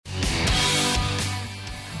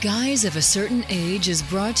Guys of a Certain Age is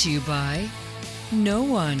brought to you by no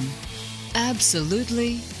one.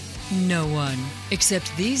 Absolutely no one.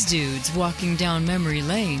 Except these dudes walking down memory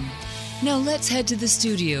lane. Now let's head to the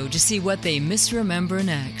studio to see what they misremember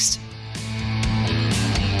next.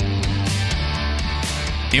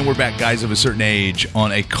 And we're back, guys of a certain age,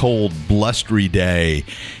 on a cold, blustery day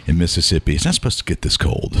in Mississippi. It's not supposed to get this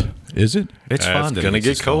cold, is it? It's fun. It's going to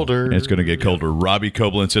get colder. It's going to get colder. Robbie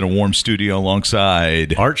Koblenz in a warm studio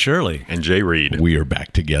alongside Art Shirley. And Jay Reed. We are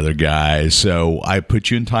back together, guys. So I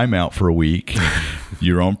put you in timeout for a week.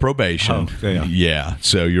 You're on probation. Oh, yeah.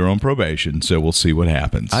 So you're on probation. So we'll see what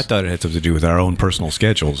happens. I thought it had something to do with our own personal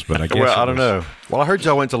schedules, but I guess. Well, I don't know. Well, I heard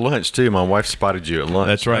y'all went to lunch too. My wife spotted you at lunch.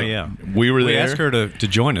 That's right. Oh, yeah. We were there. We asked her to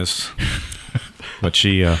join us, but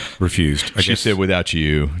she refused. She said, without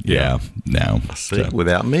you, no. See,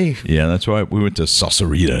 without me. Yeah, that's right. We went to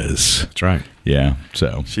Salsaritas. That's right. Yeah,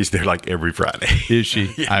 so. She's there like every Friday. Is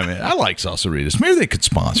she? Yeah. I mean, I like Salsaritas. Maybe they could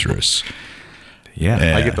sponsor us.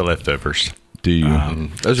 Yeah. I get the leftovers. Do you?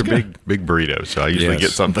 Those are big burritos, so I usually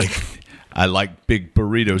get something. I like big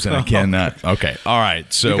burritos, and I cannot. Okay, all right.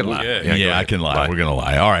 So you can lie. Yeah, I can lie. We're gonna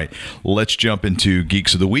lie. All right, let's jump into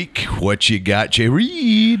Geeks of the Week. What you got, Jay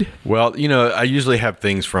Reed? Well, I usually have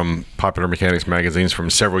things from Popular Mechanics magazines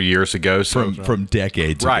from several years ago. So From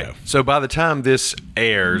decades ago. So by the time this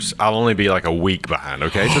airs, I'll only be like a week behind.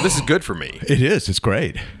 Okay, so this is good for me. It is. It's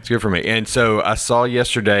great. It's good for me. And so I saw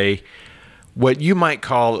yesterday what you might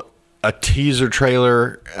call a teaser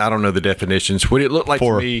trailer. I don't know the definitions. What it looked like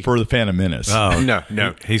to me for the Phantom Menace. Oh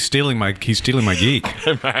no, he's stealing my geek.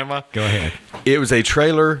 Am I? Go ahead. It was a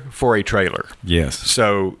trailer for a trailer. Yes.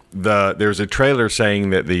 So there's a trailer saying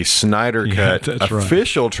that the Snyder Cut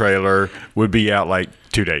official trailer would be out like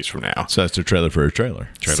 2 days from now. So that's a trailer for a trailer.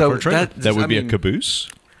 So that would be a caboose.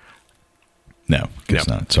 No, it's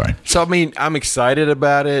not. Sorry. So I mean, I'm excited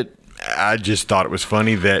about it. I just thought it was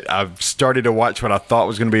funny that I've started to watch what I thought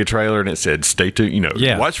was going to be a trailer, and it said, "Stay tuned."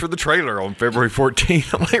 Watch for the trailer on February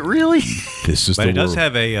 14th. I'm like, really? This is. But it does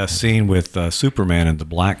have a scene with Superman in the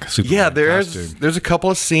black Superman costume. There's a couple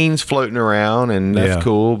of scenes floating around, and that's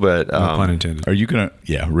cool. But no pun intended. Are you gonna?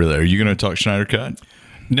 Yeah, really? Are you gonna talk Snyder Cut?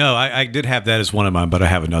 No, I did have that as one of mine, but I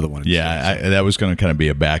have another one. Yeah, that was going to kind of be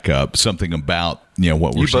a backup. Something about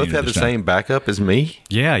what we're seeing. You both have the same backup as me.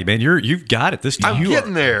 Yeah, man, you've got it this time. I'm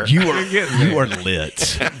getting there. You are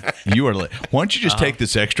lit. You are lit. Why don't you just take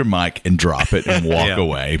this extra mic and drop it and walk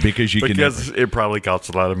away because it probably costs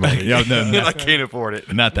a lot of money. No, I can't afford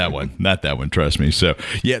it. Not that one. Not that one. Trust me. So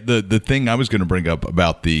yeah, the thing I was going to bring up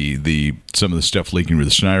about the some of the stuff leaking with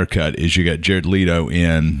the Snyder Cut is you got Jared Leto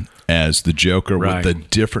in as the Joker with a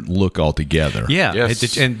different look altogether. Yeah,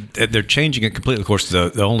 and they're changing it completely. Of course,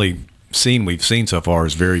 the only scene we've seen so far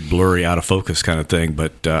is very blurry, out of focus kind of thing.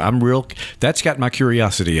 But that's got my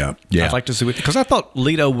curiosity up. Yeah, I'd like to see because I thought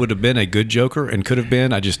Leto would have been a good Joker and could have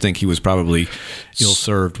been. I just think he was probably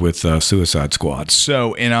ill-served with Suicide Squad.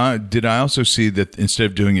 So, and I also see that instead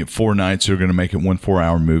of doing it 4 nights, they're going to make it 1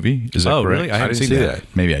 4-hour movie. Is that correct? Really? I haven't seen that.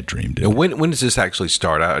 Maybe I dreamed it. And when does this actually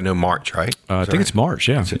start? I know March, right? I think it's March.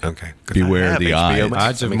 Yeah. Okay. Beware the Ides.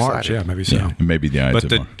 Ides of March. Yeah, maybe so. Yeah, maybe the Ides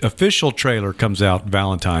of March. But the official trailer comes out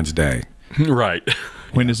Valentine's Day. Right.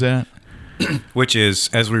 When is that? Which is,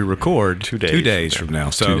 as we record, 2 days from now.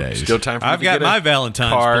 So 2 days. Still time for I've got my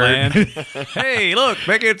Valentine's plan. Hey, look,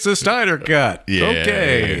 maybe it's a Snyder Cut. Yeah,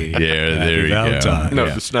 okay. Yeah, there you go.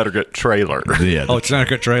 No, the Snyder Cut trailer. Yeah, it's Snyder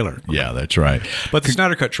Cut trailer. Yeah, that's right. But the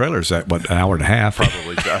Snyder Cut trailer is at, an hour and a half?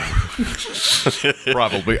 Probably so.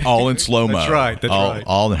 Probably. All in slow-mo. That's right.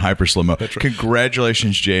 All in hyper slow-mo. Right.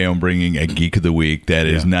 Congratulations, Jay, on bringing a Geek of the Week that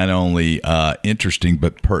is not only interesting,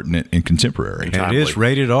 but pertinent and contemporary. And it is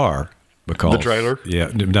rated R. Because, the trailer?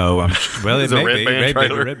 Yeah. No. It may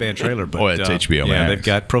be Red Band trailer. But, it's HBO Max. Yeah, they've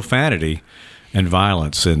got profanity and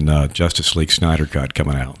violence in Justice League Snyder Cut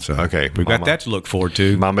coming out. So we've got that to look forward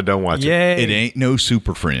to. Mama, don't watch it. It ain't no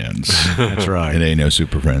Super Friends. That's right. It ain't no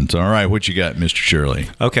Super Friends. All right, what you got, Mr. Shirley?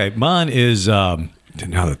 Okay, mine is now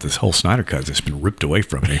that this whole Snyder Cut has been ripped away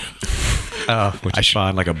from me. Which is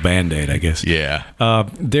fine, like a Band-Aid, I guess. Yeah.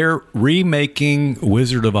 They're remaking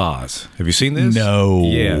Wizard of Oz. Have you seen this? No.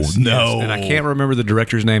 Yes. No. Yes. And I can't remember the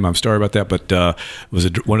director's name. I'm sorry about that. But it was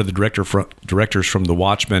one of the directors from The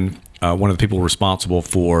Watchmen, one of the people responsible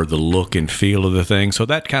for the look and feel of the thing. So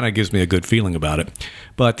that kind of gives me a good feeling about it.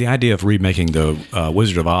 But the idea of remaking the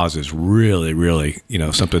Wizard of Oz is really, really,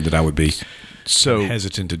 something that I would be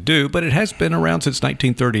hesitant to do, but it has been around since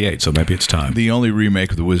 1938, so maybe it's time. The only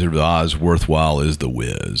remake of The Wizard of Oz worthwhile is The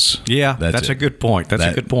Wiz. Yeah, that's a good point. That's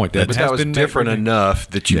a good point. But that was different enough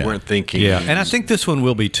that you weren't thinking. Yeah, and I think this one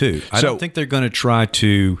will be too. I don't think they're going to try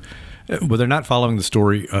to Well, they're not following the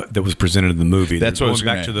story that was presented in the movie. That's they're what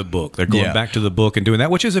going back to the book. They're going back to the book and doing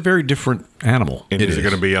that, which is a very different animal. And is it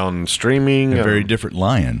going to be on streaming? A very different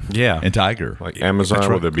lion. Yeah. And tiger. Like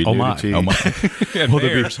Amazon, will there be nudity? Oh, my. And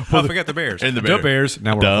bears. I forgot the bears. And the bears.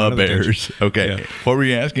 Now we're the bears. Okay. Yeah. What were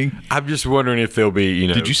you asking? I'm just wondering if there'll be,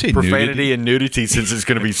 Did you say profanity nudity? And nudity since it's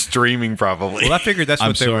going to be streaming probably. Well, I figured that's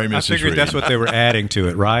what that's what they were adding to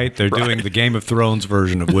it, right? They're doing the Game of Thrones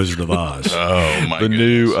version of Wizard of Oz. Oh, my goodness.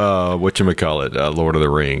 New, whatchamacallit, Lord of the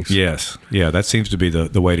Rings. Yes. Yeah, that seems to be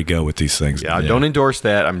the way to go with these things. Yeah, I don't endorse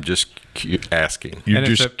that. I'm just asking. You're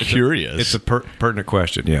just curious. It's a pertinent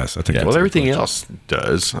question, yes. I think. Well, everything else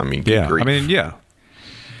does. I mean, yeah. I mean, yeah.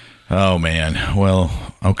 Oh, man.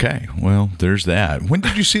 Well, okay. Well, there's that. When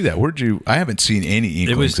did you see that? I haven't seen any inklings.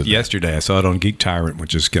 It was of yesterday. I saw it on Geek Tyrant,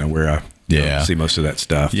 which is kind of where I see most of that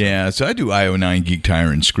stuff. Yeah, so I do IO9, Geek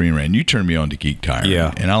Tyrant, and Screen Rant. You turned me on to Geek Tyrant.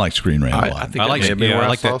 Yeah. And I like Screen Rant a lot. I think I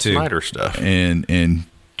like that too. Snyder stuff. And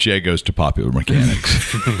Jay goes to Popular Mechanics.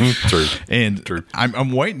 True. And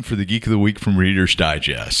I'm waiting for the Geek of the Week from Reader's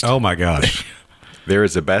Digest. Oh, my gosh. There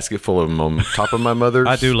is a basket full of them on top of my mother's.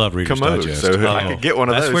 I do love Reader's Digest. So I could get one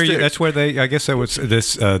of those. That's where they. I guess that was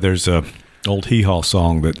this. There's a old Hee Haw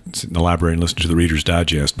song that's in the library and listen to the Reader's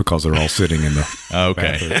Digest because they're all sitting in the.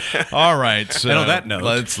 Okay. All right. So and on that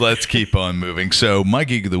note, let's keep on moving. So my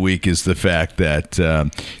Geek of the Week is the fact that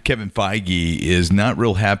Kevin Feige is not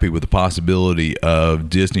real happy with the possibility of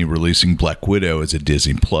Disney releasing Black Widow as a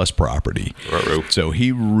Disney Plus property. Right. So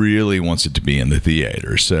he really wants it to be in the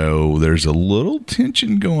theater. So there's a little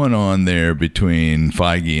tension going on there between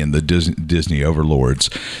Feige and the Disney overlords.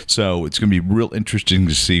 So it's going to be real interesting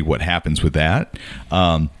to see what happens with that.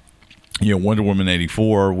 Wonder Woman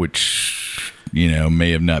 84, which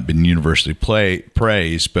may have not been universally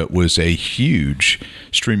praised, but was a huge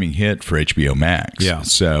streaming hit for HBO Max. Yeah.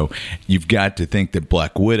 So you've got to think that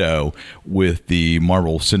Black Widow, with the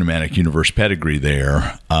Marvel Cinematic Universe pedigree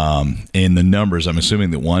there, and the numbers I'm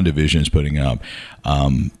assuming that WandaVision is putting up,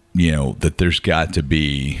 that there's got to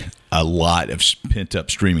be a lot of pent-up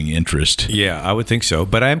streaming interest. Yeah, I would think so.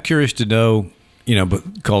 But I am curious to know,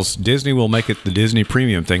 because Disney will make it the Disney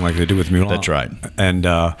Premium thing like they do with Mulan. That's right. And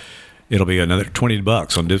it'll be another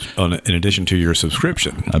 $20 in addition to your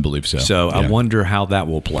subscription. I believe so. So I wonder how that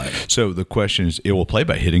will play. So the question is, it will play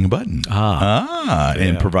by hitting a button.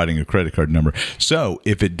 And providing a credit card number. So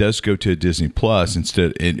if it does go to a Disney Plus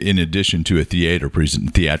instead, in addition to a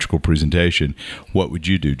theatrical presentation, what would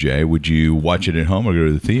you do, Jay? Would you watch it at home or go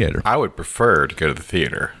to the theater? I would prefer to go to the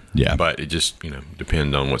theater. Yeah. But it just,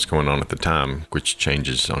 depends on what's going on at the time, which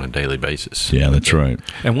changes on a daily basis. Yeah, that's right.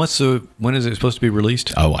 And when is it supposed to be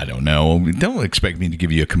released? Oh, I don't know. Don't expect me to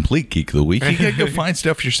give you a complete Geek of the Week. You got to go find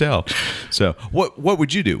stuff yourself. So what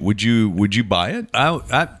would you do? Would you buy it?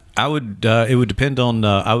 I would. It would depend on.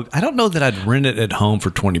 I don't know that I'd rent it at home for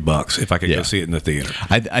 $20 if I could go see it in the theater.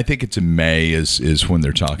 I think it's in May is when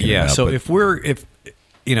they're talking. Yeah. about, So if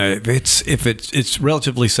it's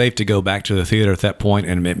relatively safe to go back to the theater at that point,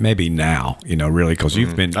 and maybe now, really, because you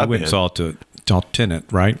went and saw Tenet,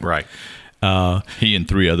 right? Right. He and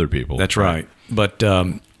 3 other people. That's right. But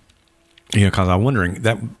because I'm wondering,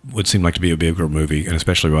 that would seem like to be a bigger movie, and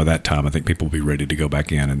especially by that time, I think people will be ready to go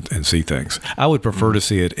back in and see things. I would prefer to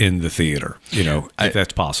see it in the theater, if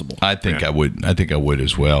that's possible. I think I would. I think I would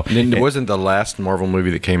as well. And it wasn't the last Marvel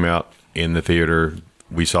movie that came out in the theater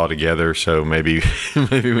we saw together, so maybe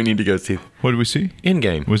we need to go see. What did we see?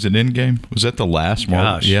 Endgame. Was it Endgame? Was that the last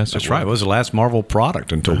Marvel? Gosh, yes, that's right. It was the last Marvel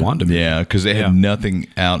product until WandaVision. Yeah, because they had nothing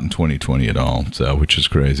out in 2020 at all, so which is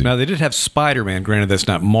crazy. Now, they did have Spider-Man. Granted, that's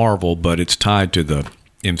not Marvel, but it's tied to the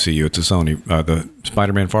MCU. It's a Sony. The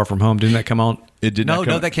Spider-Man Far From Home, didn't that come on? It did not.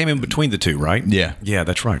 No, that came in between the two, right? Yeah. Yeah,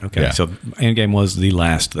 that's right. Okay. Yeah. So Endgame was the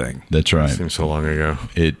last thing. That's right. It seems so long ago.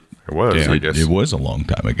 It was, I guess. It was a long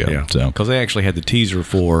time ago. Yeah. Because they actually had the teaser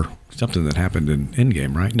for something that happened in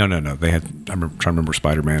Endgame, right? No. They had. I'm trying to remember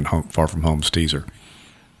Spider-Man Far From Home's teaser.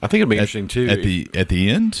 I think it'd be interesting too at the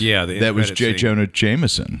end. Yeah, that was J. Jonah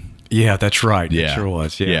Jameson. Yeah, that's right. Yeah, it sure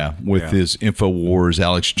was. Yeah, with his InfoWars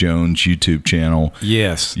Alex Jones YouTube channel.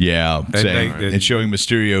 Yes. Yeah, and showing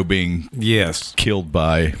Mysterio being killed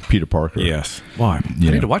by Peter Parker. Yes. Why? I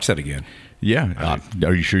need to watch that again. Yeah.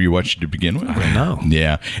 Are you sure you watched it to begin with? I don't know.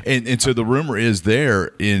 Yeah. And so the rumor is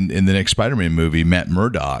there in the next Spider-Man movie, Matt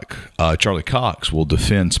Murdock, Charlie Cox will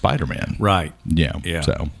defend Spider-Man. Right. Yeah.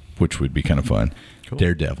 So, which would be kind of fun. Cool.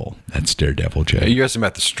 Daredevil. That's Daredevil, Jay. You asked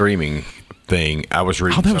about the streaming thing. I was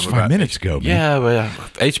reading that was 5 minutes ago, man. Yeah, but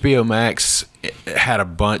HBO Max had a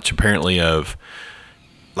bunch, apparently, of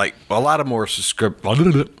like a lot more subscribers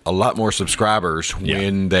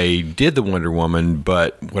when they did the Wonder Woman.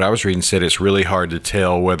 But what I was reading said it's really hard to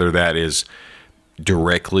tell whether that is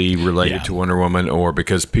directly related to Wonder Woman or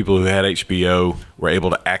because people who had HBO were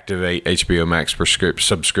able to activate HBO Max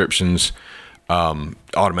subscriptions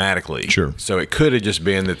automatically. Sure. So it could have just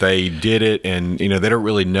been that they did it and, they don't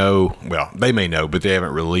really know. Well, they may know, but they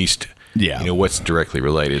haven't released what's directly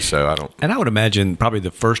related. So I don't. And I would imagine probably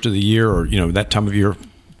the first of the year or, that time of year,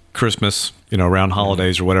 Christmas, around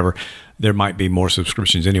holidays or whatever, there might be more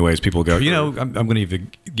subscriptions anyways. People go, I'm going to either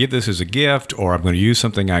give this as a gift or I'm going to use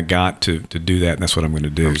something I got to do that, and that's what I'm going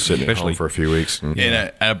to do. I'm sitting at home for a few weeks.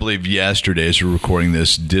 And I believe yesterday, as we're recording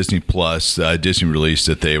this, Disney Plus, Disney released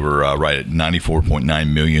that they were right at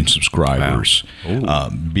 94.9 million subscribers,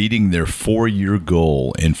 beating their 4-year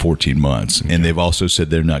goal in 14 months. Okay. And they've also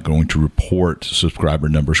said they're not going to report subscriber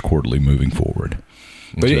numbers quarterly moving forward.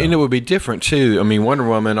 But and it would be different, too. I mean, Wonder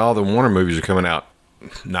Woman, all the Warner movies are coming out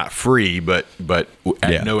not free, but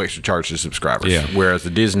at no extra charge to subscribers. Yeah. Whereas the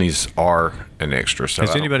Disney's are an extra. So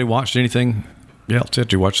has anybody watched anything else?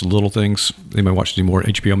 Did you watch the little things? Anybody watched any more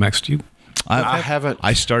HBO Max? Do you? I haven't.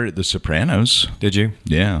 I started The Sopranos. Did you?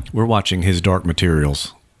 Yeah. We're watching His Dark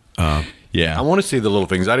Materials. Yeah. I want to see the little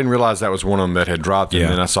things. I didn't realize that was one of them that had dropped. And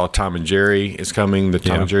then I saw Tom and Jerry is coming. The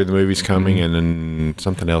Tom and Jerry, the movie's coming. And then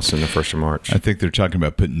something else in the 1st of March. I think they're talking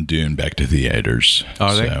about putting Dune back to theaters.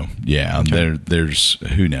 Are they? Yeah. Okay. There's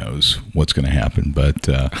who knows what's going to happen. But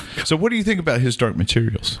so what do you think about His Dark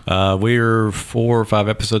Materials? We're 4 or 5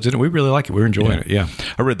 episodes in it. We really like it. We're enjoying it. Yeah.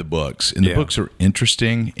 I read the books. And the books are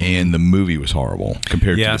interesting. And the movie was horrible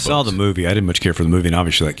compared to the books. I saw the movie. I didn't much care for the movie. And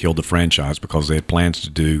obviously that killed the franchise because they had plans to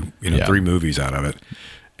do 3 movies out of it,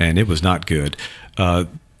 and it was not good.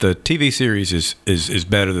 The TV series is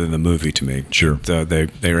better than the movie to me. Sure, they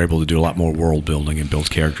are able to do a lot more world building and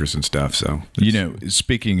build characters and stuff. So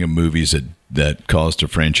speaking of movies that caused a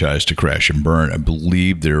franchise to crash and burn, I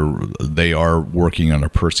believe they are working on a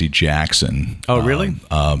Percy Jackson. Oh, really?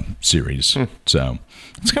 Series. So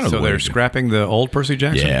it's kind of so they're scrapping the old Percy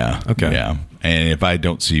Jackson. Yeah. Okay. Yeah. And if I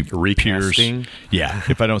don't see recasting,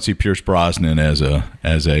 if I don't see Pierce Brosnan as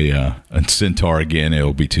a centaur again,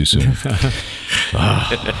 it'll be too soon.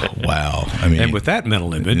 Wow. I mean, and with that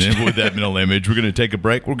mental image, we're going to take a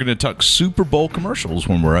break. We're going to talk Super Bowl commercials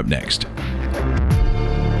when we're up next.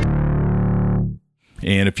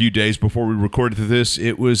 And a few days before we recorded this,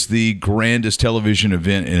 it was the grandest television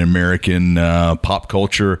event in American pop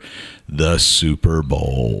culture, the Super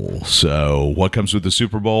Bowl. So what comes with the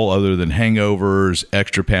Super Bowl other than hangovers,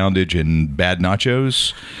 extra poundage, and bad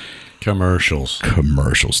nachos? Commercials,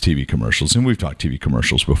 TV commercials. And we've talked TV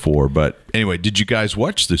commercials before. But anyway, did you guys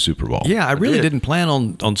watch the Super Bowl? Yeah, I really didn't plan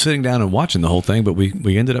on sitting down and watching the whole thing, but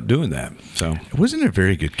we ended up doing that. So it wasn't a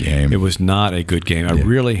very good game. It was not a good game. I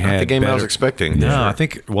really had not the game I was expecting. No, I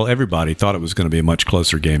think, everybody thought it was going to be a much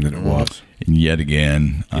closer game than it was. And yet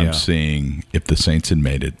again, I'm seeing if the Saints had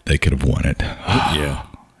made it, they could have won it. Yeah.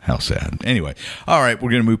 How sad. Anyway, all right, we're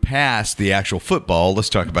going to move past the actual football. Let's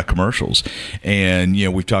talk about commercials. And,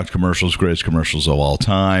 we've talked commercials, greatest commercials of all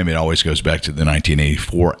time. It always goes back to the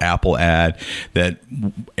 1984 Apple ad that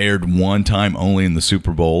aired one time only in the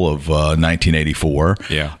Super Bowl of 1984.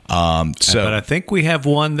 Yeah. But I think we have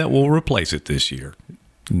one that will replace it this year.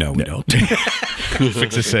 No, we don't.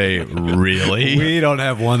 Fix to say, really? We don't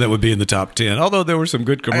have one that would be in the top 10. Although there were some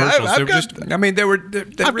good commercials. I've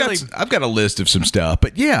got a list of some stuff,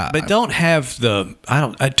 but but don't have the.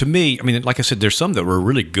 To me, like I said, there's some that were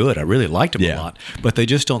really good. I really liked them a lot, but they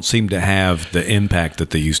just don't seem to have the impact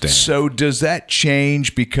that they used to have. So does that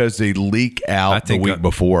change because they leak out the week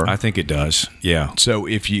before? I think it does. Yeah. So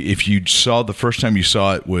if you saw the first time you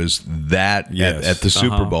saw it was that at the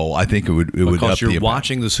Super Bowl, I think it would up because you're the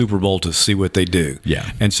watching the Super Bowl to see what they do.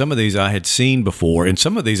 Yeah. And some of these I had seen before, and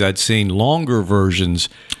some of these I'd seen longer versions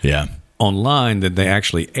online than they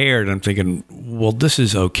actually aired. I'm thinking, well, this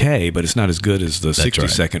is okay, but it's not as good as the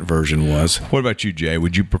 60-second version was. What about you, Jay?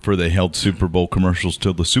 Would you prefer they held Super Bowl commercials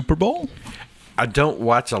till the Super Bowl? I don't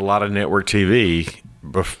watch a lot of network TV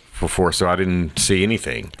before, so I didn't see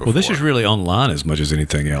anything before. Well, this is really online as much as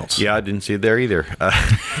anything else. Yeah, I didn't see it there either.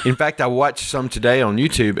 In fact, I watched some today on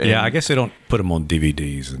YouTube. And I guess they don't put them on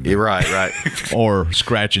DVDs. You're right. Or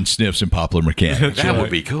scratch and sniffs and Popular Mechanics. That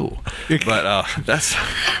would be cool. But that's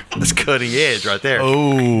cutting edge right there.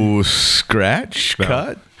 Oh, scratch,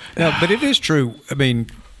 cut. No, but it is true.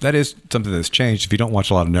 That is something that's changed. If you don't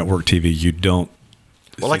watch a lot of network TV, you don't.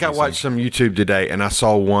 Well, I watched some YouTube today, and I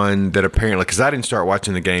saw one that apparently, because I didn't start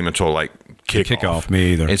watching the game until kickoff.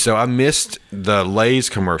 Me either. And so I missed the Lay's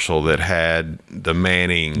commercial that had the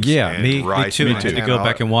Mannings. Yeah, and me Rice too. I had to go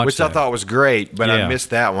back and watch which that. I thought was great, but I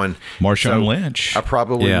missed that one. Marshawn Lynch. I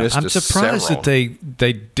probably missed I'm surprised several. that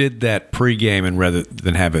they did that pregame and rather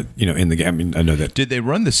than have it, in the game. I mean, I know that. Did they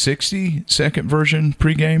run the 60-second version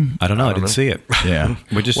pregame? I don't know. I didn't see it. Yeah.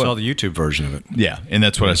 We just saw the YouTube version of it. Yeah, and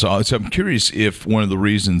that's what I saw. So I'm curious if one of the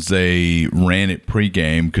reasons they ran it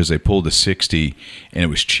pregame because they pulled a 60 and it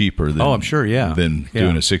was cheaper than I'm sure, than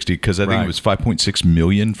doing a 60 because I think it was $5.6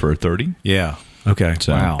 million for a 30. Yeah. Okay.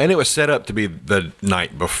 So, wow. And it was set up to be the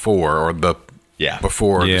night before or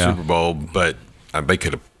before the Super Bowl, but they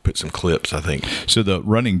could have put some clips, I think. So the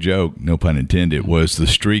running joke, no pun intended, was the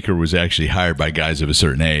streaker was actually hired by guys of a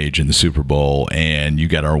certain age in the Super Bowl, and you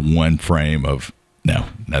got our one frame of. No,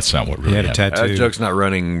 that's not what really happened. He had a tattoo. That joke's not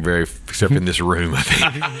running except in this room, I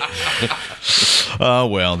think.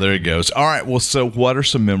 Well, there it goes. All right, well, so what are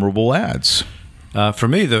some memorable ads? For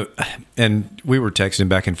me, and we were texting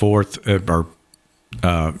back and forth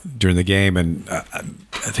during the game, and I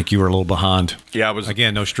think you were a little behind. Yeah, I was.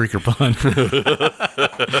 Again, no streaker pun.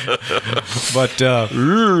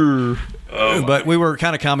 But we were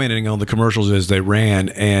kind of commenting on the commercials as they ran,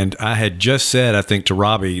 and I had just said, I think, to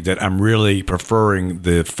Robbie that I'm really preferring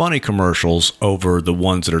the funny commercials over the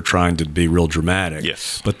ones that are trying to be real dramatic.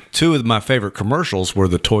 Yes. But two of my favorite commercials were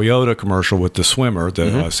the Toyota commercial with the swimmer,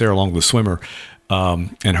 Sarah Long, the swimmer,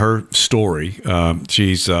 and her story.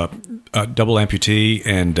 She's a double amputee,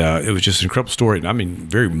 and it was just an incredible story. I mean,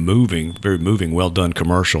 very moving, well done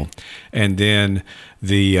commercial. And then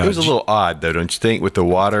it was a little odd, though, don't you think, with the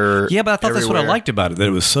water? Yeah, but I thought that's what I liked about it, that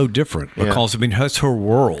it was so different because I mean that's her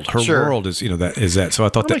world. Her world is that. So I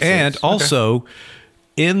thought that, and also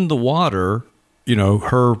in the water,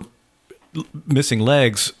 her missing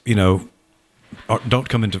legs, don't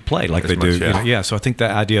come into play like they do. So I think that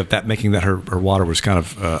idea of that making that her water was kind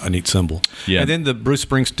of a neat symbol. Yeah. And then the Bruce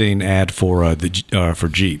Springsteen ad for for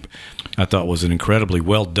Jeep, I thought was an incredibly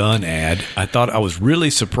well done ad. I thought I was really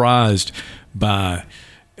surprised by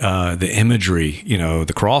the imagery,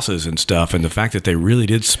 the crosses and stuff, and the fact that they really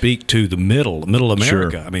did speak to the middle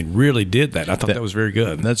America. Sure. I mean, really did that. I thought that was very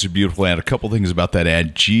good. That's a beautiful ad. A couple things about that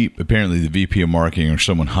ad. Jeep, apparently the VP of marketing or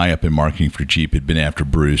someone high up in marketing for Jeep had been after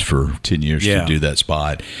Bruce for 10 years to do that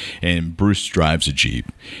spot. And Bruce drives a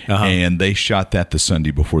Jeep. And they shot that the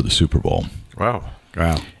Sunday before the Super Bowl. Wow.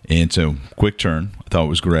 And so, quick turn. I thought it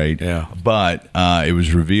was great. Yeah. But it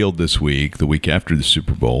was revealed this week, the week after the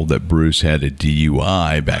Super Bowl, that Bruce had a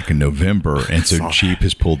DUI back in November. And so Jeep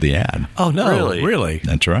has pulled the ad. Oh, no. Really?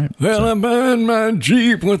 That's right. Well, I'm buying my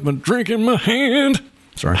Jeep with my drink in my hand.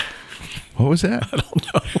 Sorry. What was that? I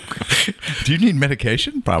don't know. Do you need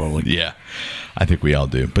medication? Probably. Yeah. I think we all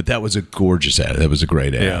do. But that was a gorgeous ad. That was a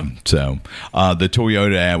great ad. Yeah. So the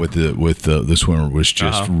Toyota ad with the swimmer was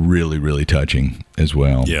just really, really touching as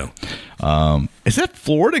well. Yeah. Is that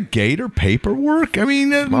Florida Gator paperwork? I mean,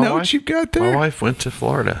 notes you've got there? My wife went to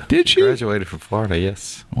Florida. Did she? Graduated from Florida,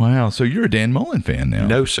 yes. Wow. So you're a Dan Mullen fan now?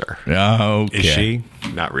 No, sir. Oh, okay. Is she?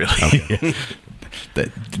 Not really. Okay.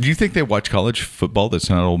 Do you think they watch college football that's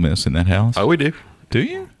not Ole Miss in that house? Oh, we do. Do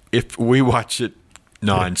you? If we watch it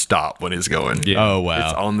nonstop when it's going. Yeah. Oh, wow.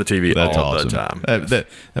 It's on the TV all the time. That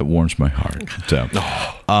warms my heart. So,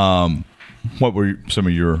 what were some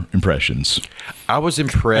of your impressions? I was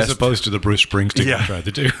impressed. As opposed to the Bruce Springsteen I tried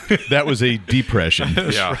to do. That was a depression.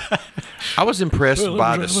 Yeah. I was impressed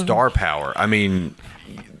by the star power. I mean,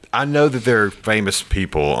 I know that there are famous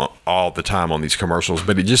people all the time on these commercials,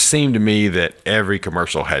 but it just seemed to me that every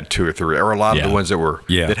commercial had two or three, or a lot of the ones that were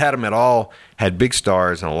that had them at all had big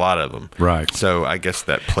stars, and a lot of them. Right. So I guess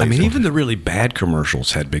that plays. I mean, even the really bad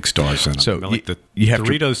commercials had big stars in them. So like the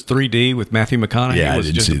Doritos 3D with Matthew McConaughey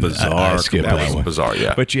was just bizarre. That was bizarre.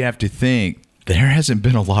 Yeah. But you have to think there hasn't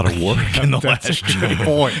been a lot of work in the last year.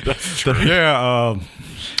 Point. Yeah.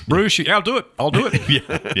 Bruce, I'll do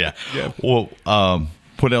it. Yeah. Well.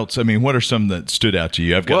 What else? I mean, what are some that stood out to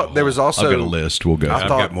you? I've got there was also I've got a list. We'll go. I've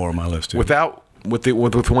got more on my list too.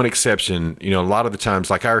 With one exception, a lot of the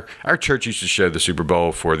times, like our church used to show the Super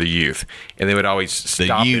Bowl for the youth, and they would always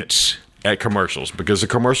stop it at commercials because the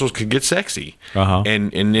commercials could get sexy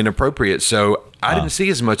and inappropriate. So I didn't see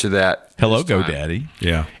as much of that. Hello, GoDaddy.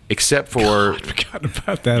 Yeah. Except for forgotten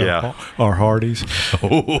about that. Yeah. Our Hardys.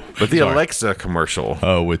 But the Alexa commercial.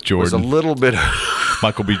 Oh, with Jordan. Was a little bit.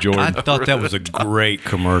 Michael B. Jordan. I thought that was a great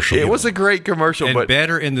commercial. It was a great commercial, and but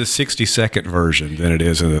better in the 60-second version than it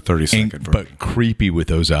is in the 30-second version. But creepy with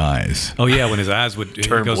those eyes. Oh yeah, when his eyes would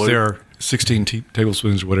turn blue. There are 16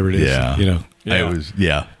 tablespoons or whatever it is. Yeah. It was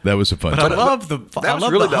that was a fun. But I love the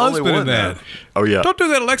husband in that. Oh yeah. Don't do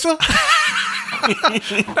that, Alexa.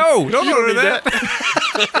 No, don't order that.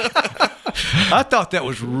 I thought that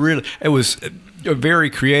was it was a very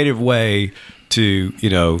creative way to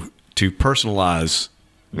personalize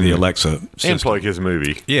the Alexa system. And plug his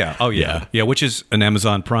movie. Yeah. Oh, yeah. Yeah, which is an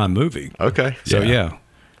Amazon Prime movie. Okay. So, yeah.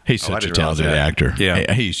 He's such a talented actor.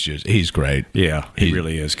 Yeah. He's great. Yeah, he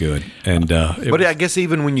really is good. And but I guess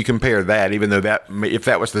even when you compare that, even though if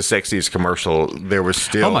that was the sexiest commercial, there was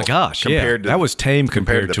still oh my gosh, that was tame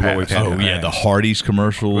compared to what we've had. Oh yeah, the Hardee's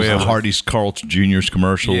commercials, the Hardee's Carl's Jr.'s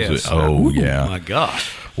commercials. Yes. Oh yeah, oh my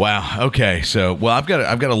gosh. Wow. Okay. So, well, I've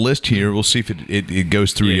got a list here. We'll see if it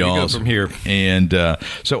goes through y'all's. You go from here. And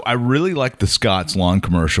so I really like the Scott's Lawn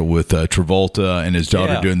commercial with Travolta and his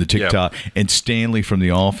daughter doing the TikTok, and Stanley from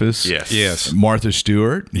The Office. Yes. Martha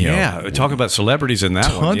Stewart. Talking about celebrities in that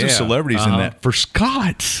one. Tons of celebrities in that for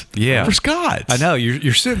Scott's. Yeah. For Scott's. I know.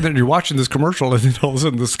 You're sitting there and you're watching this commercial, and then all of a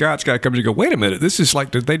sudden the Scott's guy comes and you go, wait a minute. This is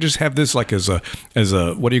like, did they just have this like as a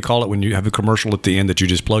what do you call it when you have a commercial at the end that you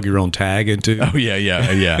just plug your own tag into? Oh yeah.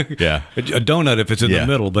 Yeah. A donut if it's in the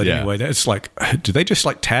middle, but anyway, that's like, do they just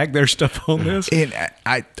like tag their stuff on this? And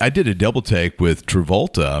I did a double take with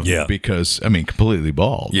Travolta, because I mean, completely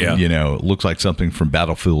bald. Yeah, it looks like something from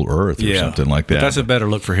Battlefield Earth or something like that. But that's a better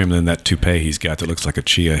look for him than that toupee he's got that looks like a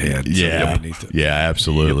chia head.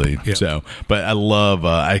 Absolutely. Yep. So, but I love.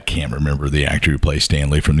 I can't remember the actor who plays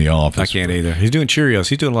Stanley from The Office. I can't either. He's doing Cheerios.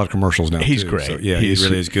 He's doing a lot of commercials now. He's too, great. So, he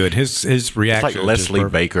really is good. His reaction, it's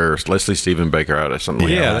like Leslie Stephen Baker out of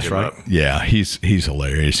something. Yeah, that's right. Yeah, he's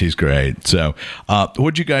hilarious. He's great. So,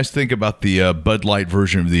 what'd you guys think about the Bud Light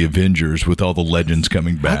version of the Avengers with all the legends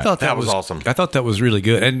coming back? I thought that was awesome. I thought that was really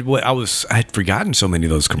good. And I had forgotten so many of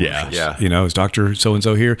those commercials. Yeah. Is Dr.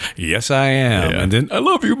 So-and-so here? Yes, I am. Yeah. And then I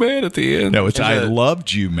love you, man, at the end. No, it's I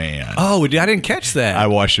loved you, man. Oh, I didn't catch that. I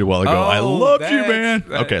watched it a while ago. I loved you, man.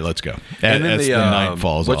 Okay, let's go. And then the night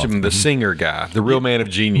falls off. The singer guy, the real man of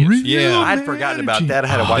genius. I'd forgotten about that. I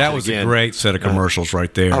had to watch that was again. A great set of commercials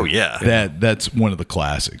right there. Oh, yeah. That's one of the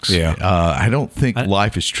classics. Yeah. I don't think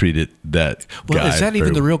Life has treated that guy. Is that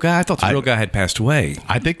even the real guy? I thought the real guy had passed away.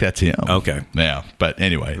 I think that's him. Okay. Yeah. But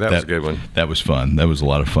anyway. That was a good one. That was fun. That was a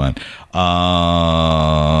lot of fun.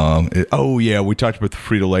 We talked about the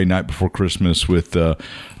Frito-Lay Night Before Christmas with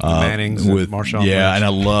Mannings with Marshawn. Yeah, and I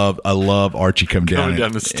love Archie coming down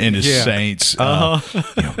and his Saints.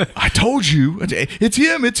 I told you, it's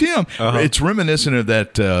him. It's reminiscent of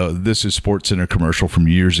that This Is Sports Center commercial from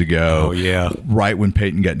years ago. Oh yeah, right when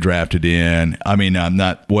Peyton got drafted in. I mean,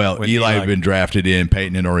 Eli had been drafted in.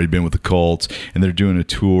 Peyton had already been with the Colts, and they're doing a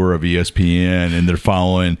tour of ESPN, and they're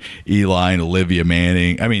following Eli and Olivia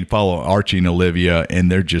Manning. I mean, follow Archie and Olivia,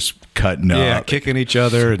 and they're just cutting up. Yeah, kicking each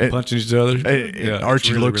other and punching each other.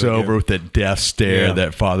 Archie really, looks over with that death stare,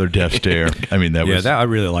 that father death stare. I mean, I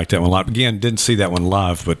really liked that one a lot. Again, didn't see that one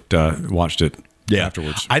live, but watched it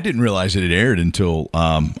afterwards. I didn't realize it had aired until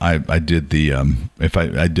I did the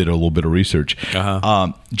I did a little bit of research.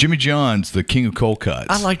 Jimmy John's The King of Cold Cuts.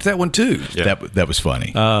 I liked that one too. Yeah. That was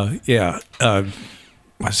funny.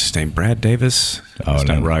 What's his name? Brad Davis? That's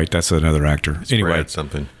not right. That's another actor. Anyway, Brad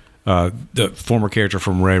something. The former character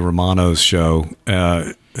from Ray Romano's show,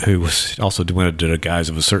 who was also doing a guys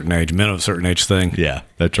of a certain age, men of a certain age thing. Yeah,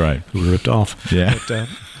 that's right. Who were ripped off. Yeah. But,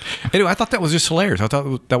 anyway, I thought that was just hilarious. I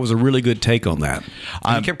thought that was a really good take on that.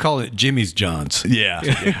 I kept calling it Jimmy's John's. Yeah.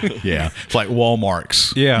 It's like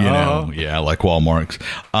Walmart's. Yeah. Like Walmart's.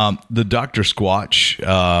 The Dr.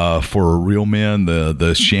 Squatch for Real Men,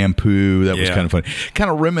 the shampoo, that was kind of funny.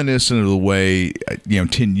 Kind of reminiscent of the way,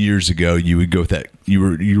 10 years ago, you would go with that. You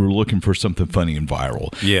were looking for something funny and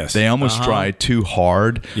viral. Yes. They almost tried too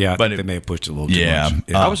hard. Yeah, but they may have pushed it a little too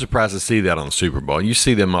much. I was surprised to see that on the Super Bowl. You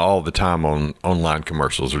see them all the time on online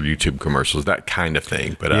commercials or YouTube commercials, that kind of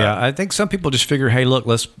thing. But I think some people just figure, hey, look,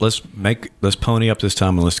 let's pony up this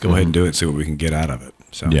time and let's go ahead and do it and see what we can get out of it.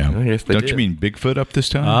 So don't you mean Bigfoot up this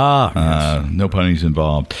time? Yes. No ponies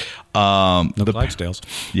involved. No Clydesdales.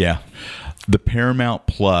 Yeah. The Paramount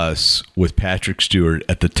Plus with Patrick Stewart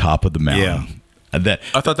at the top of the mountain. Yeah.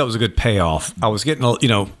 I thought that was a good payoff. I was getting,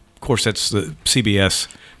 of course, that's the CBS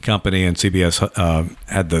company, and CBS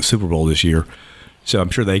had the Super Bowl this year. So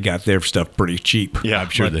I'm sure they got their stuff pretty cheap. Yeah, I'm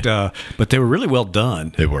sure. But they were really well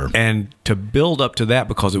done. They were. And to build up to that,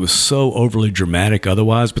 because it was so overly dramatic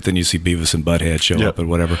otherwise, but then you see Beavis and Butthead show up and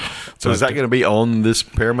whatever. So is that going to be on this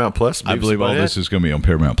Paramount Plus? I believe all this is going to be on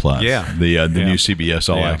Paramount Plus. Yeah. The new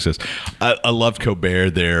CBS All Access. I loved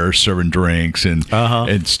Colbert there serving drinks, and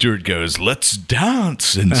Stewart goes, "Let's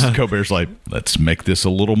dance." And Colbert's like, "Let's make this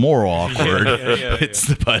a little more awkward." Hits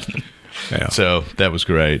the button. Yeah. So that was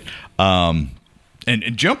great.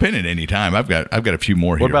 And jump in at any time. I've got a few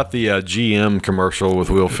more here. What about the GM commercial with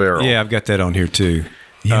Will Ferrell? Yeah, I've got that on here too.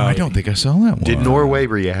 Yeah, I don't think I saw that one. Did Norway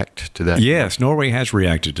react to that? Yes, Norway has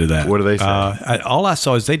reacted to that. What do they say? All I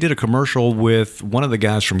saw is they did a commercial with one of the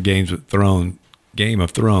guys from Game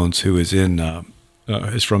of Thrones, who is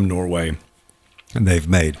is from Norway, and they've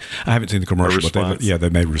made. I haven't seen the commercial, but they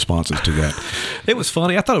made responses to that. It was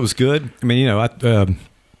funny. I thought it was good. I mean, it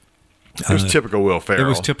was typical Will Ferrell. It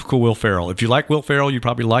was typical Will Ferrell. If you like Will Ferrell, you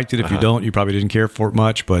probably liked it. If you don't, you probably didn't care for it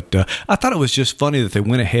much. But I thought it was just funny that they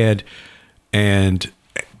went ahead and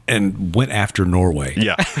went after Norway.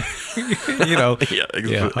 Yeah. Yeah,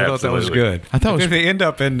 I thought that was good. I thought they end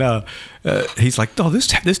up in he's like, "Oh, this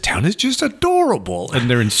town is just adorable." And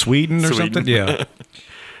they're in Sweden or something. Yeah.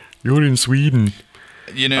 You're in Sweden.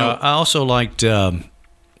 I also liked I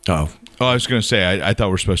was going to say, I thought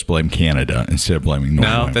we were supposed to blame Canada instead of blaming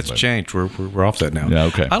Norway. No, that's changed. We're off that now. Yeah,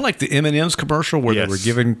 okay. I like the M&M's commercial where they were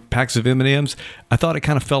giving packs of M&M's. I thought it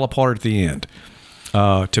kind of fell apart at the end.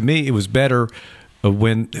 To me, it was better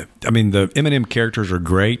the M&M characters are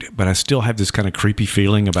great, but I still have this kind of creepy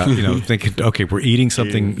feeling about, thinking, okay, we're eating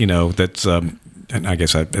something, that's, and I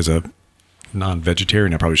guess as a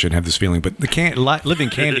non-vegetarian, I probably shouldn't have this feeling, but the living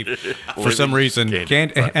candy, for some reason,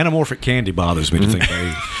 anamorphic candy bothers me to think I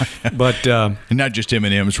eat. But and not just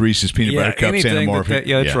M&M's, Reese's peanut butter cups, anamorphic.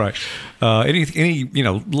 That's right. Any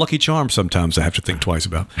Lucky Charms sometimes I have to think twice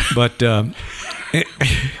about, but not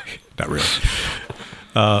really.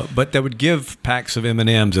 But they would give packs of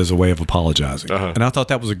M&Ms as a way of apologizing, and I thought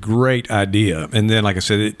that was a great idea. And then, like I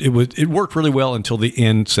said, it worked really well until the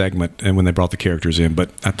end segment, and when they brought the characters in.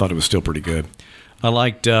 But I thought it was still pretty good. I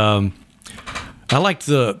liked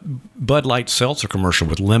the Bud Light seltzer commercial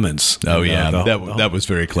with lemons. Oh yeah, that was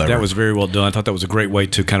very clever. That was very well done. I thought that was a great way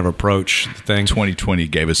to kind of approach things. 2020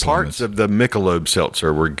 gave us parts of the Michelob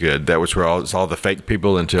seltzer were good. That was where all the fake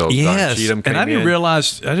people until Don Cheadle came and I didn't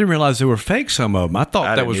realize they were fake. Some of them. I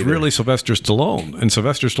thought that was really Sylvester Stallone, and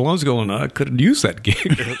Sylvester Stallone's going, I couldn't use that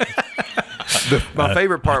gig. My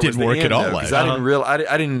favorite part didn't was work at all. Because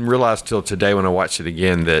I didn't realize till today when I watched it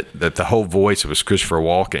again that the whole voice was Christopher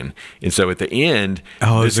Walken, and so at the end,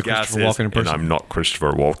 this guy says, Walken in person? "And I'm not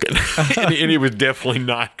Christopher Walken," and he was definitely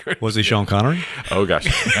not. Was he Sean Connery? Oh gosh,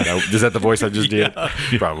 is that the voice I just did?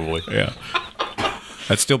 Probably. Yeah,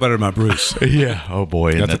 that's still better than my Bruce. Yeah. Oh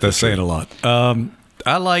boy, that's saying a lot.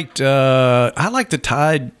 I liked the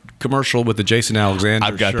Tide commercial with the Jason Alexander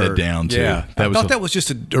I've got shirt. that down too. Yeah, I thought that was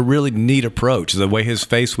just a really neat approach. The way his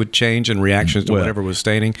face would change in reactions to whatever was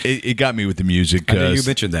staining. It got me with the music. I know you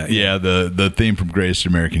mentioned that. Yeah, the theme from Greatest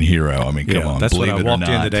American Hero. I mean, come on. That's what I walked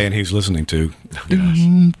in today and he was listening to. But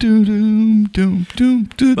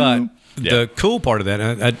the cool part of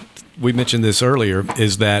that, we mentioned this earlier,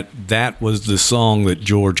 is that was the song that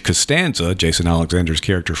George Costanza, Jason Alexander's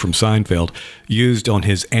character from Seinfeld, used on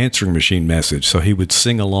his answering machine message. So he would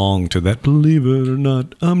sing along to that, "Believe it or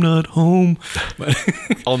not, I'm not home."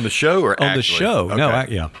 On the show or on the show? Okay. No,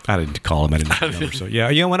 I didn't call him. I didn't remember. So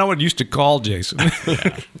when I used to call Jason.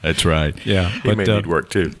 That's right. Yeah, he made it work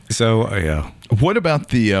too. So yeah. What about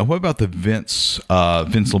the Vince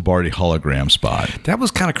Lombardi hologram spot? That was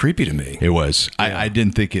kind of creepy to me. It was. Yeah. I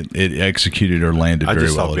didn't think it executed or landed very well. I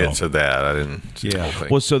just saw bits of that. I didn't see the whole thing.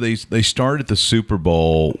 Well, so they started the Super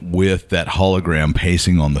Bowl with that hologram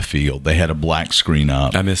pacing on the field. They had a black screen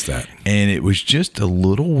up. I missed that, and it was just a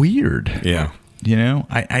little weird. Yeah.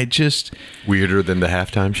 I just weirder than the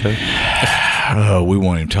halftime show. Oh, we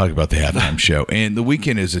won't even talk about the halftime show. And The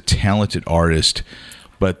Weeknd is a talented artist,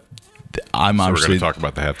 but I'm obviously we're going to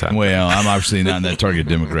talk about the halftime. Well, I'm obviously not in that target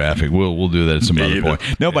demographic. We'll do that at some other point.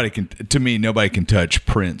 Nobody can touch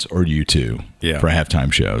Prince or U2 for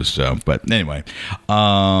halftime shows. So, but anyway,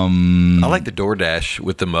 I like the DoorDash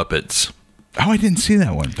with the Muppets. Oh, I didn't see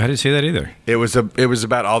that one. I didn't see that either. It was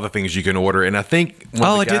about all the things you can order, and I think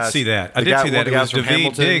I did see that. It was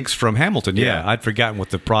Daveed Diggs from Hamilton. Yeah, I'd forgotten what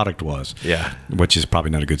the product was. Yeah, which is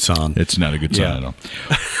probably not a good sign. It's not a good sign at all.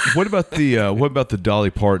 What about the Dolly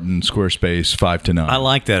Parton Squarespace 5 to 9? I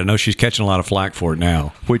like that. I know she's catching a lot of flack for it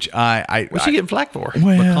now. Which what's she getting flack for?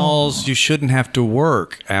 Well, because you shouldn't have to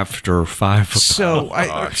work after 5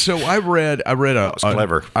 o'clock. So I read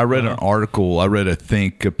clever. I read an article. I read a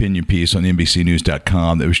opinion piece on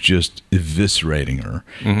NBCnews.com that was just eviscerating her.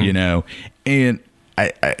 And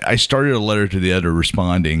I started a letter to the editor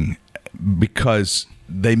responding because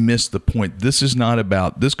they miss the point. This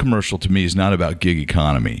commercial to me is not about gig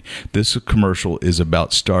economy. This commercial is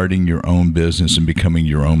about starting your own business and becoming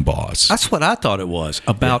your own boss. That's what I thought it was,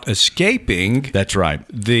 about escaping. That's right.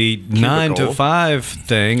 The 9 to 5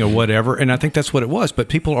 thing or whatever, and I think that's what it was. But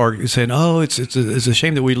people are saying, "Oh, it's a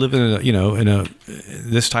shame that we live in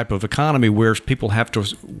this type of economy where people have to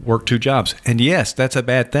work 2 jobs." And yes, that's a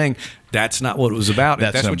bad thing. That's not what it was about.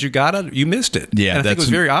 If that's what you got, you missed it. Yeah, and I think it was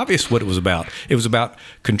very obvious what it was about. It was about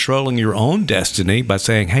controlling your own destiny by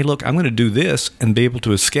saying, "Hey, look, I'm going to do this and be able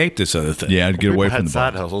to escape this other thing." Yeah, get away from the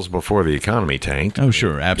side hustles before the economy tanked. Oh,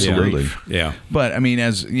 sure, absolutely. Yeah. But I mean,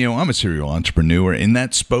 as you know, I'm a serial entrepreneur, and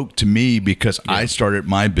that spoke to me because I started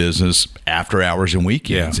my business after hours and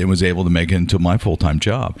weekends and was able to make it into my full-time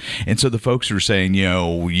job. And so the folks who are saying,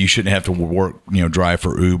 you shouldn't have to work, drive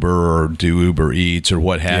for Uber or do Uber Eats or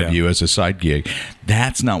what have you as a side gig.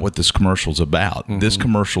 That's not what this commercial is about. Mm-hmm. This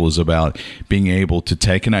commercial is about being able to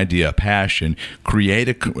take an idea, a passion, create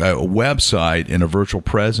a website and a virtual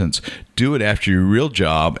presence, do it after your real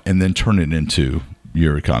job, and then turn it into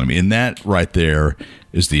your economy. And that right there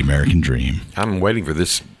is the American dream. I'm waiting for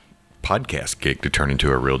this podcast gig to turn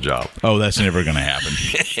into a real job. Oh, that's never going to happen.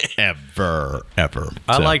 Ever.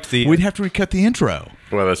 I liked the... We'd have to recut the intro.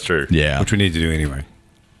 Well, that's true. Yeah. Which we need to do anyway.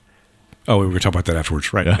 Oh, we were talking about that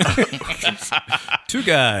afterwards, right? 2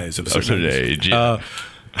 guys of a certain age.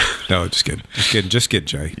 No, just kidding,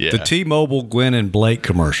 Jay. Yeah. The T-Mobile Gwen and Blake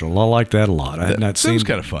commercial. I like that a lot. I had not seen. That was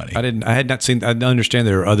kind of funny. I had not seen. I understand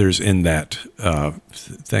there are others in that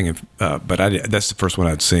thing, but that's the first one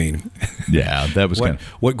I'd seen. Yeah, that was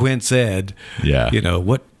what Gwen said. Yeah,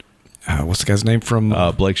 what's the guy's name from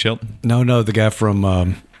Blake Shelton? No, the guy from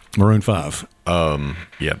Maroon 5.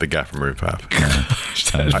 The guy from Maroon 5.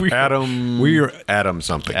 Adam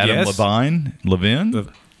something. Adam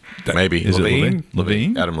Levine? Maybe. Is it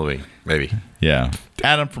Levine? Adam Levine. Maybe. Yeah.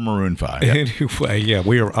 Adam from Maroon 5. Anyway,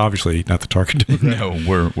 we are obviously not the target demographic.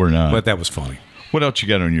 No, we're not. But that was funny. What else you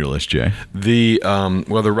got on your list, Jay? The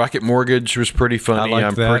Rocket Mortgage was pretty funny.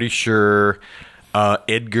 I'm pretty sure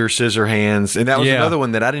Edgar Scissorhands, and that was another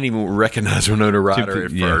one that I didn't even recognize Winona Ryder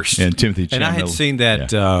at first. And Timothy Chalamet. And I had seen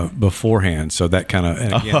that beforehand, so that kind of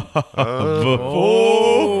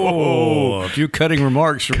a few cutting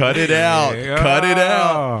remarks. Cut it out. Cut it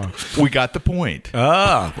out. We got the point.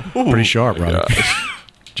 Pretty sharp, right?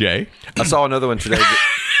 Jay? I saw another one today.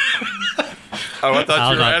 I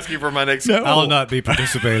thought you were asking for my next. No. I'll not be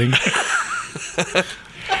participating.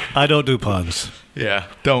 I don't do puns. Yeah,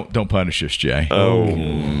 don't punish us, Jay. Oh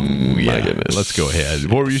my goodness! Let's go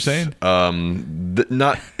ahead. What were you saying?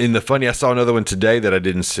 Not in the funny. I saw another one today that I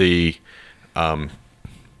didn't see on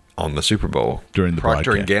the Super Bowl during the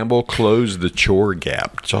Procter broadcast. & Gamble closed the chore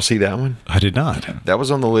gap. Did y'all see that one? I did not. That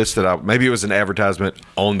was on the list maybe it was an advertisement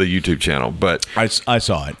on the YouTube channel, but I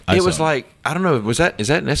saw it. It was like, I don't know. Is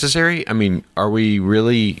that necessary? I mean,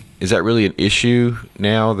 is that really an issue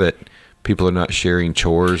now that people are not sharing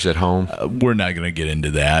chores at home? We're not going to get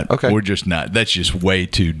into that. Okay. We're just not. That's just way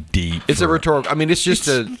too deep. It's a rhetorical. I mean, it's just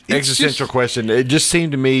an existential question. It just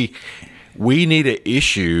seemed to me we need an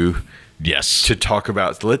issue to talk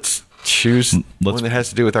about. Let's choose one that has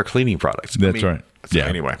to do with our cleaning products. That's right. So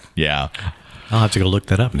anyway. Yeah. I'll have to go look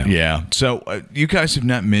that up now. Yeah. So you guys have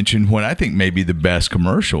not mentioned what I think may be the best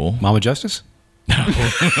commercial. Mama Justice?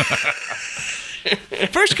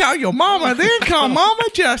 First call your mama, then call Mama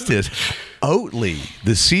Justice. Oatly,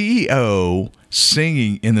 the CEO,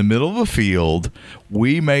 singing in the middle of a field,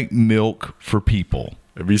 "We make milk for people."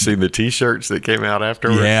 Have you seen the T-shirts that came out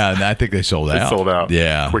afterwards? Yeah, and I think they sold out. Sold out.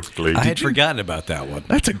 Yeah, quickly. I had forgotten about that one.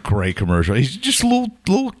 That's a great commercial. He's just a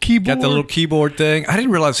little keyboard. Got the little keyboard thing. I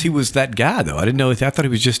didn't realize he was that guy, though. I didn't know. I thought he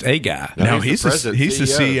was just a guy. No, he's the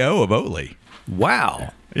CEO of Oatly.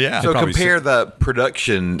 Wow. Yeah. So compare the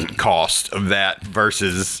production cost of that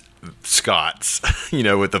versus Scott's,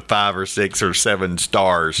 with the 5 or 6 or 7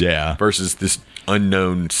 stars. Yeah. Versus this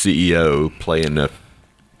unknown CEO playing a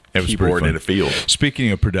keyboard in a field.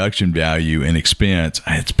 Speaking of production value and expense,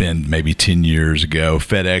 it's been maybe 10 years ago.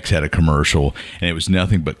 FedEx had a commercial, and it was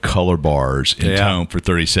nothing but color bars in tone for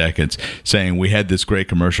 30 seconds saying, "We had this great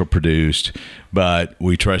commercial produced, but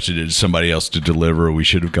we trusted it to somebody else to deliver. We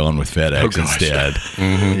should have gone with FedEx instead."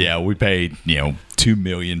 Mm-hmm. Yeah, we paid, $2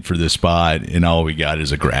 million for this spot, and all we got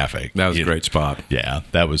is a graphic. That was a great spot. Yeah,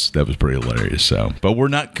 that was pretty hilarious. So, but we're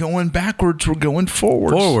not going backwards; we're going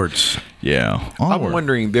forwards. Yeah, onward. I'm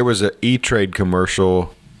wondering. There was an E-Trade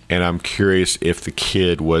commercial, and I'm curious if the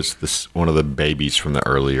kid was one of the babies from the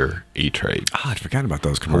earlier E-Trade. I'd forgotten about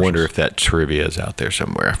those commercials. I wonder if that trivia is out there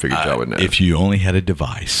somewhere. I figured y'all would know. If you only had a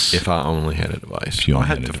device. If I only had a device. If I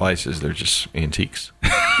had devices, they're just antiques.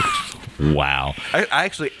 Wow. I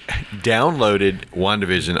actually downloaded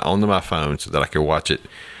WandaVision onto my phone so that I could watch it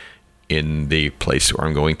in the place where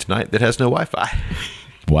I'm going tonight that has no Wi-Fi.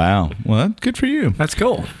 Wow. Well, good for you. That's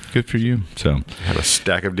cool. Good for you. So I have a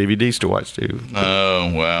stack of DVDs to watch too.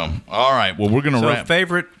 Oh, wow. All right. Well, we're going to wrap.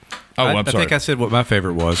 Favorite. I'm sorry. I think I said what my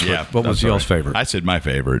favorite was. Yeah. What was y'all's favorite? I said my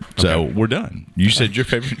favorite. So we're done. You said your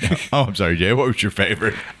favorite. Oh, I'm sorry, Jay. What was your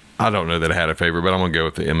favorite? I don't know that I had a favorite, but I'm going to go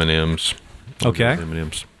with the M&Ms. Okay.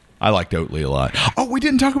 M&Ms. I liked Oatly a lot. Oh, we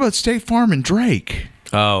didn't talk about State Farm and Drake.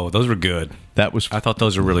 Oh, those were good. That was. I thought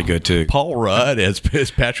those were really good too. Paul Rudd as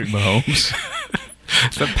Patrick Mahomes.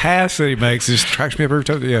 The pass that he makes just tracks me up every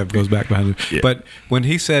time. Yeah, it goes back behind him. Yeah. But when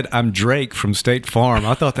he said, "I'm Drake from State Farm,"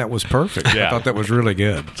 I thought that was perfect. Yeah. I thought that was really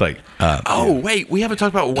good. It's like, wait, we haven't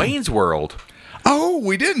talked about Wayne's World. Oh,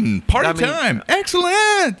 we didn't. Party time.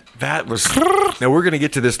 Excellent. That was. Now, we're going to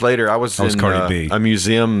get to this later. I was in a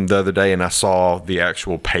museum the other day, and I saw the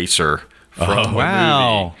actual Pacer from a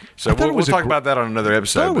movie. So we'll talk about that on another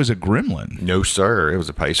episode. I thought it was a gremlin. No, sir. It was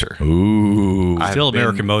a Pacer. Ooh. Still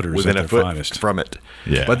American Motors. Within a foot finest. from it.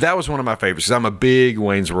 Yeah. But that was one of my favorites because I'm a big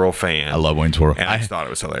Wayne's World fan. I love Wayne's World. And I just thought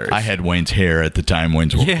it was hilarious. I had Wayne's hair at the time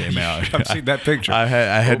Wayne's World came out. I've seen that picture. I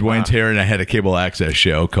had Wayne's hair, and I had a cable access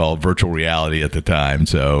show called Virtual Reality at the time.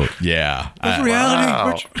 So, yeah. Reality?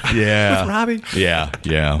 Wow. Yeah. With Robbie?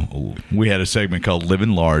 Yeah. We had a segment called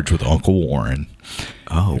Living Large with Uncle Warren.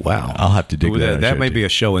 Oh, wow. I'll have to dig that. That may be a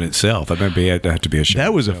show in itself. That may have to be a show.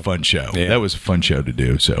 That was a fun show. Yeah. That was a fun show to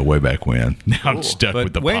do. So way back when. Now I'm stuck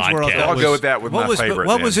with the podcast. I'll go with that with my favorite.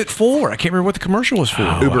 What was it for? I can't remember what the commercial was for.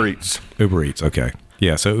 Uber Eats. Uber Eats. Okay.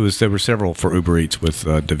 Yeah. So there were several for Uber Eats with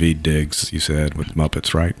Daveed Diggs. You said with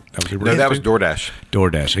Muppets, right? That was Uber Eats. No, that was DoorDash.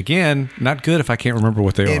 DoorDash. Again, not good if I can't remember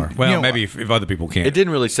what they are. Well, maybe if other people can. It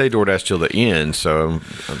didn't really say DoorDash till the end. So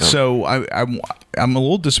I'm a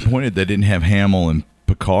little disappointed they didn't have Hamill and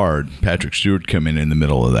Picard, Patrick Stewart, come in the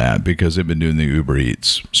middle of that because they've been doing the Uber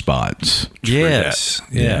Eats spots. Yes.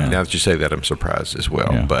 Yeah. Now that you say that, I'm surprised as well.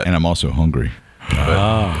 Yeah. But and I'm also hungry.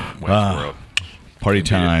 World. Party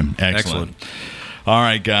time. Excellent. All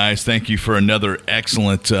right, guys. Thank you for another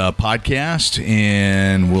excellent podcast,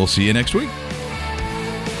 and we'll see you next week.